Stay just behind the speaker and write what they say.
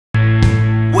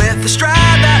with a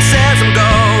stride that says I'm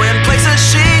going places.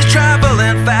 She's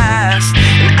traveling fast,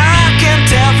 and I can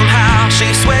tell from how she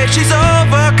sways she's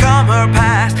overcome her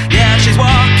past. Yeah, she's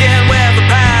walking with a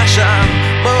passion,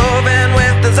 moving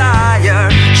with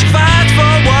desire. She fights for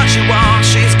what she wants.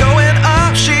 She's going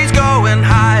up, she's going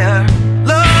higher.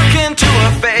 Look into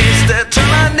her face,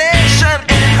 determination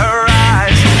in her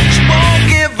eyes. She won't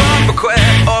give up or quit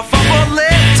or fumble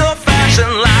little fashion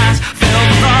lies. Filled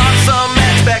with awesome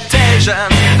expectation,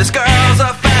 this girl's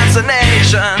a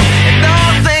fascination, and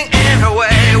nothing in her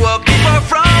way will keep her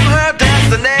from her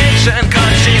destination.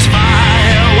 Cause she's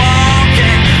fire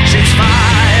walking, she's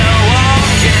fire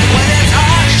walking. When it's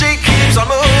hot she keeps on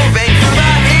moving, through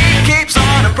the heat keeps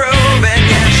on improving.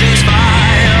 Yeah, she's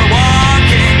fire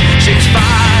walking, she's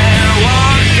fire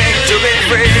walking to be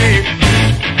free.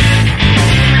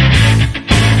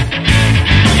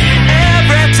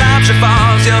 Every time she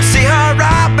falls you'll see her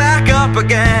right back up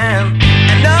again,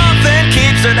 and nothing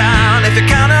keeps her down. If you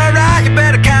count her right you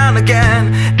better count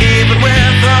again. Even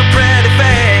with her pretty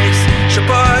face she'll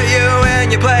put you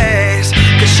in your place,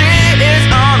 cause she is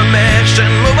on a mission.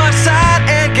 Move aside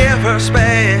and give her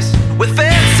space. With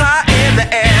fists high